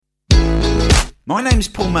My name's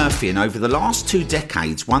Paul Murphy, and over the last 2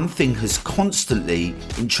 decades, one thing has constantly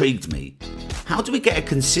intrigued me. How do we get a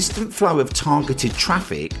consistent flow of targeted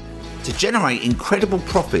traffic to generate incredible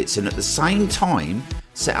profits and at the same time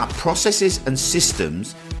set up processes and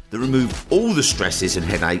systems that remove all the stresses and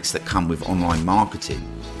headaches that come with online marketing?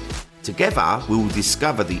 Together, we will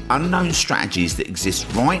discover the unknown strategies that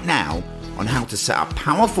exist right now on how to set up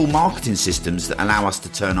powerful marketing systems that allow us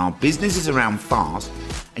to turn our businesses around fast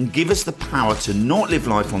and give us the power to not live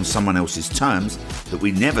life on someone else's terms that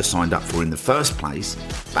we never signed up for in the first place,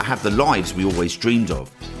 but have the lives we always dreamed of.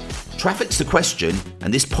 Traffic's the question,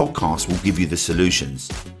 and this podcast will give you the solutions.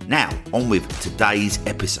 Now, on with today's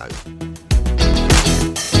episode.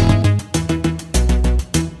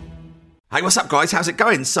 Hey, what's up, guys? How's it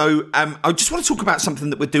going? So, I just want to talk about something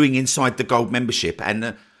that we're doing inside the Gold membership,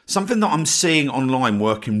 and something that I'm seeing online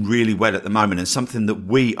working really well at the moment, and something that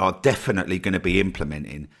we are definitely going to be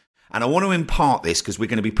implementing. And I want to impart this because we're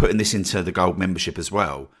going to be putting this into the Gold membership as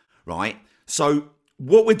well, right? So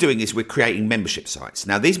what we're doing is we're creating membership sites.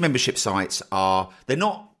 Now, these membership sites they're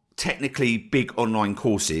not technically big online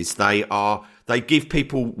courses. They give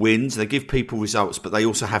people wins, they give people results, but they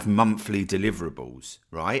also have monthly deliverables,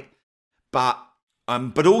 right? But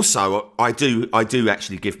also I do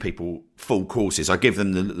actually give people full courses. I give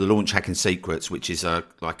them the Launch Hacking Secrets, which is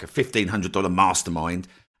like a $1,500 mastermind,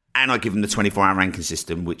 and I give them the 24-hour ranking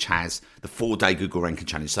system, which has the 4-day Google ranking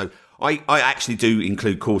challenge. So I actually do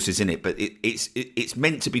include courses in it, but it's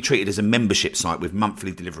meant to be treated as a membership site with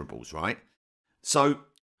monthly deliverables, right? So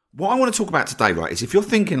what I want to talk about today, right, is if you're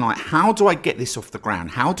thinking like, how do I get this off the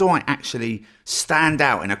ground? How do I actually stand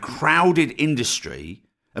out in a crowded industry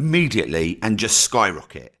immediately and just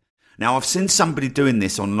skyrocket? Now, I've seen somebody doing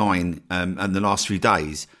this online in the last few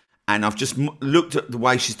days, and I've just looked at the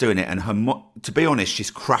way she's doing it, and to be honest, she's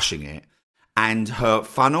crushing it. And her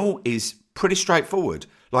funnel is pretty straightforward.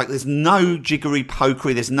 Like, there's no jiggery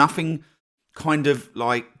pokery. There's nothing kind of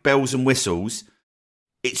like bells and whistles.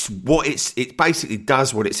 It basically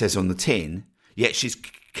does what it says on the tin, yet she's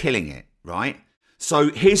killing it, right?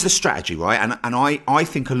 So here's the strategy, right? And I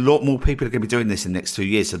think a lot more people are going to be doing this in the next 2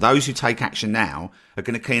 years. So those who take action now are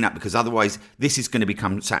going to clean up, because otherwise this is going to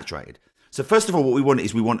become saturated. So first of all, what we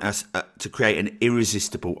want us to create an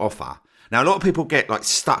irresistible offer. Now, a lot of people get like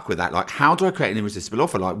stuck with that. Like, how do I create an irresistible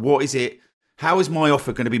offer? Like, what is it? How is my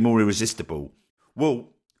offer going to be more irresistible?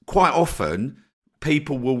 Well, quite often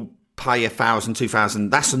people will pay $1,000,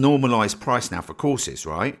 $2,000. That's a normalized price now for courses,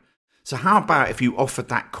 right? So how about if you offered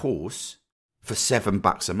that course for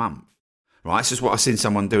 $7 a month, right? This is what I've seen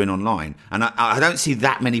someone doing online. And I don't see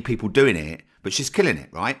that many people doing it, but she's killing it,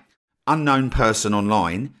 right? Unknown person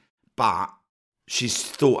online, but she's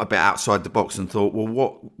thought a bit outside the box and thought,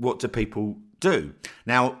 well, what do people do?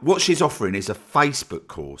 Now, what she's offering is a Facebook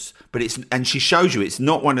course, and she shows you it's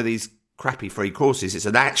not one of these crappy free courses. It's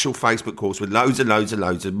an actual Facebook course with loads of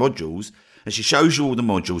modules, and she shows you all the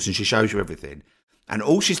modules and she shows you everything. And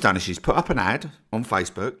all she's done is she's put up an ad on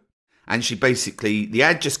Facebook, and the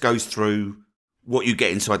ad just goes through what you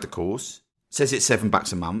get inside the course, says it's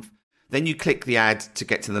 $7 a month. Then you click the ad to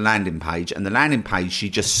get to the landing page, and the landing page, she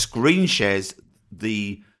just screen shares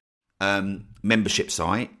the membership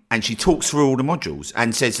site, and she talks through all the modules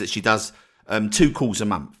and says that she does 2 calls a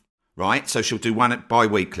month, right? So she'll do one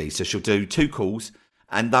bi-weekly. So she'll do 2 calls,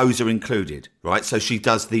 and those are included, right? So she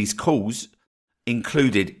does these calls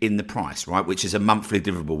included in the price, right, which is a monthly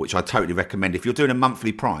deliverable, which I totally recommend. If you're doing a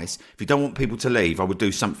monthly price, if you don't want people to leave, I would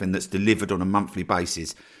do something that's delivered on a monthly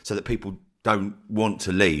basis so that people don't want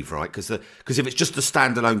to leave, right? Because if it's just a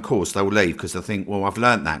standalone course, they will leave because they think, well, I've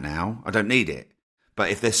learned that now, I don't need it. But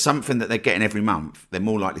if there's something that they're getting every month, they're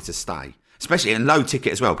more likely to stay, especially in low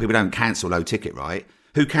ticket as well. People don't cancel low ticket, right?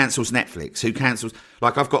 Who cancels Netflix? Who cancels,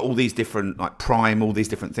 like, I've got all these different, like Prime, all these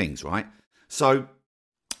different things, right? So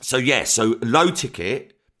low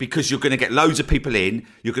ticket, because you're going to get loads of people in,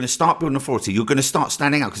 you're going to start building authority, you're going to start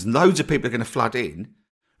standing out because loads of people are going to flood in,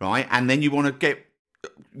 right? And then you want to get,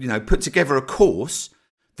 put together a course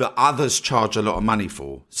that others charge a lot of money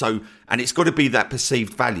for. So, and it's got to be that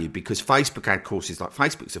perceived value, because Facebook ad courses, like,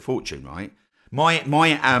 Facebook's a fortune, right? When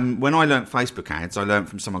I learned Facebook ads, I learned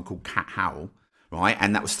from someone called Cat Howell, right?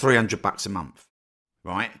 And that was $300 a month,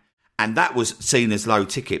 right? And that was seen as low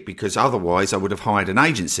ticket, because otherwise I would have hired an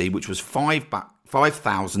agency, which was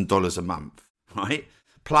 $5,000 a month, right?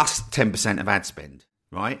 Plus 10% of ad spend,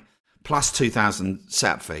 right? Plus $2,000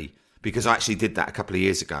 setup fee, because I actually did that a couple of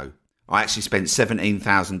years ago. I actually spent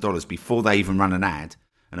 $17,000 before they even run an ad.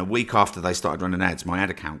 And a week after they started running ads, my ad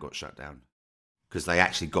account got shut down because they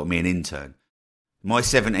actually got me an intern. My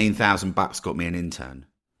 $17,000 got me an intern,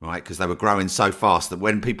 right? Because they were growing so fast that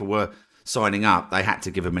when people were signing up, they had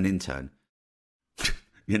to give them an intern.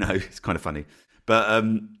 It's kind of funny. But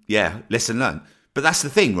lesson learned. But that's the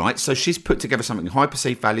thing, right? So she's put together something high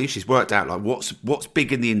perceived value. She's worked out like what's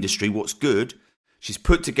big in the industry, what's good. She's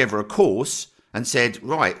put together a course and said,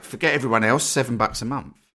 right, forget everyone else, $7 a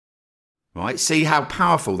month. Right? See how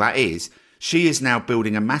powerful that is. She is now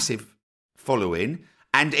building a massive following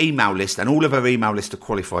and email list, and all of her email list are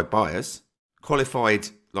qualified buyers, qualified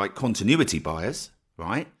like continuity buyers,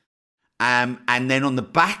 right? And then on the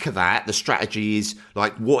back of that, the strategy is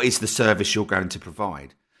like, what is the service you're going to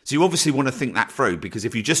provide? So you obviously want to think that through, because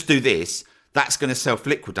if you just do this, that's going to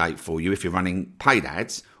self-liquidate for you if you're running paid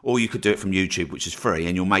ads, or you could do it from YouTube, which is free,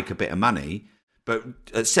 and you'll make a bit of money. But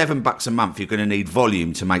at $7 a month, you're going to need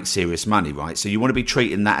volume to make serious money, right? So you want to be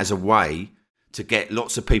treating that as a way to get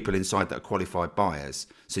lots of people inside that are qualified buyers,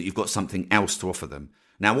 so that you've got something else to offer them.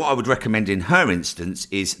 Now, what I would recommend in her instance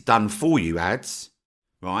is done for you ads,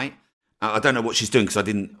 right? I don't know what she's doing because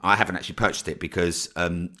I haven't actually purchased it, because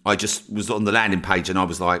I just was on the landing page and I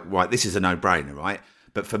was like, right, this is a no-brainer, right?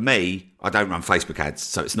 But for me, I don't run Facebook ads,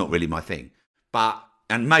 so it's not really my thing.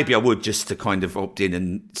 And maybe I would, just to kind of opt in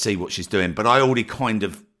and see what she's doing, but I already kind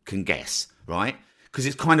of can guess, right? Because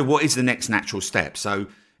it's kind of what is the next natural step. So,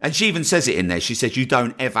 and she even says it in there. She says, you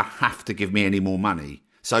don't ever have to give me any more money.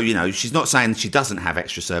 So, she's not saying she doesn't have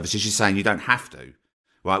extra services. She's saying you don't have to.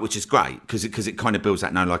 Right, which is great because it kind of builds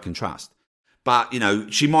that know, like, and trust. But,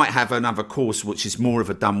 she might have another course which is more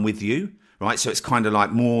of a done with you, right? So it's kind of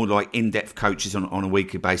like more like in-depth coaches on a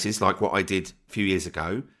weekly basis, like what I did a few years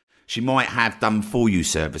ago. She might have done for you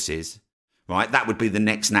services, right? That would be the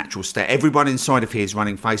next natural step. Everyone inside of here is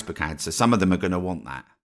running Facebook ads, so some of them are going to want that,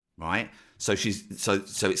 right? So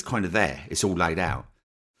so it's kind of there. It's all laid out.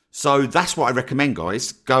 So that's what I recommend,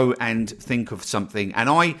 guys. Go and think of something.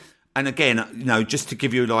 And again, just to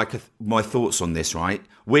give you like my thoughts on this, right?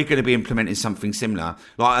 We're going to be implementing something similar.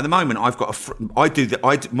 Like at the moment, I've got my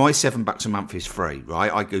 $7 a month is free,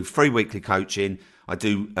 right? I do free weekly coaching. I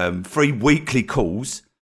do free weekly calls,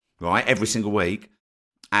 right? Every single week.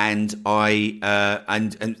 And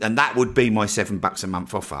and that would be my $7 a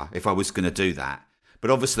month offer if I was going to do that.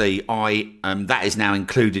 But obviously that is now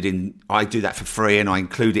included I do that for free, and I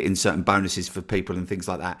include it in certain bonuses for people and things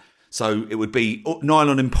like that. So it would be nigh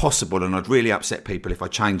on impossible, and I'd really upset people if I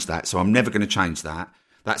changed that. So I'm never going to change that.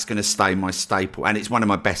 That's going to stay my staple, and it's one of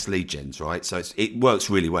my best lead gens, right? So it works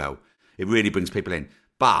really well. It really brings people in.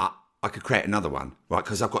 But I could create another one, right?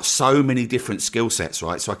 Because I've got so many different skill sets,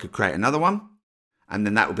 right? So I could create another one, and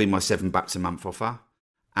then that would be my $7 a month offer.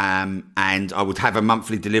 And I would have a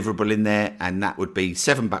monthly deliverable in there, and that would be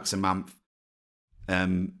 $7 a month.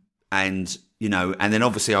 And then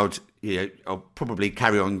obviously I'll probably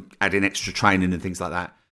carry on adding extra training and things like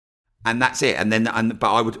that. And that's it.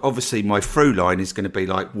 But I would, obviously my through line is going to be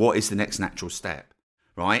like, what is the next natural step?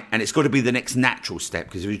 Right. And it's got to be the next natural step,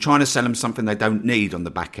 because if you're trying to sell them something they don't need on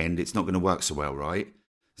the back end, it's not going to work so well. Right.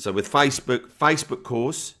 So with Facebook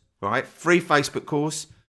course, right. Free Facebook course.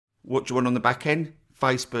 What do you want on the back end?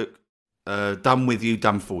 Facebook, done with you,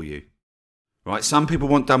 done for you. Right. Some people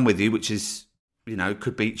want done with you, which is,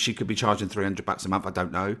 she could be charging $300 a month. I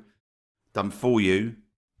don't know. Done for you,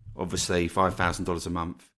 obviously $5,000 a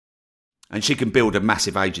month, and she can build a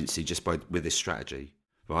massive agency just with this strategy,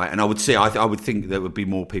 right? And I would think there would be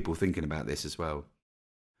more people thinking about this as well.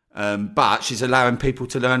 But she's allowing people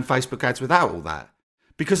to learn Facebook ads without all that,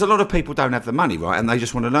 because a lot of people don't have the money, right? And they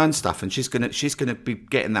just want to learn stuff, and she's gonna be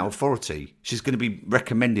getting that authority. She's gonna be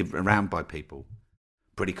recommended around by people.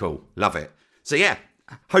 Pretty cool, love it. So yeah.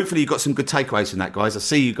 Hopefully you got some good takeaways from that, guys. I'll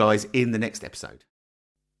see you guys in the next episode.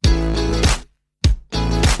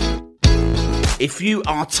 If you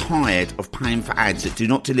are tired of paying for ads that do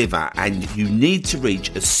not deliver, and you need to reach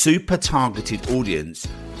a super targeted audience,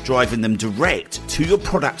 driving them direct to your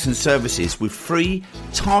products and services with free,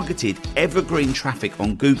 targeted, evergreen traffic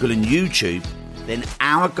on Google and YouTube, then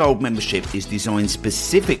our Gold membership is designed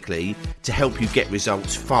specifically to help you get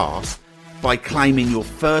results fast by claiming your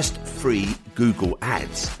first free Google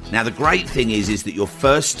ads. Now, the great thing is that your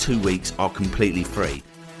first 2 weeks are completely free.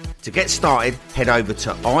 To get started, head over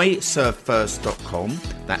to iservefirst.com.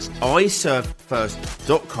 That's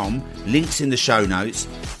iservefirst.com. Links in the show notes,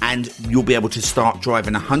 and you'll be able to start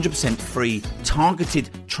driving 100% free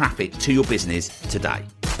targeted traffic to your business today.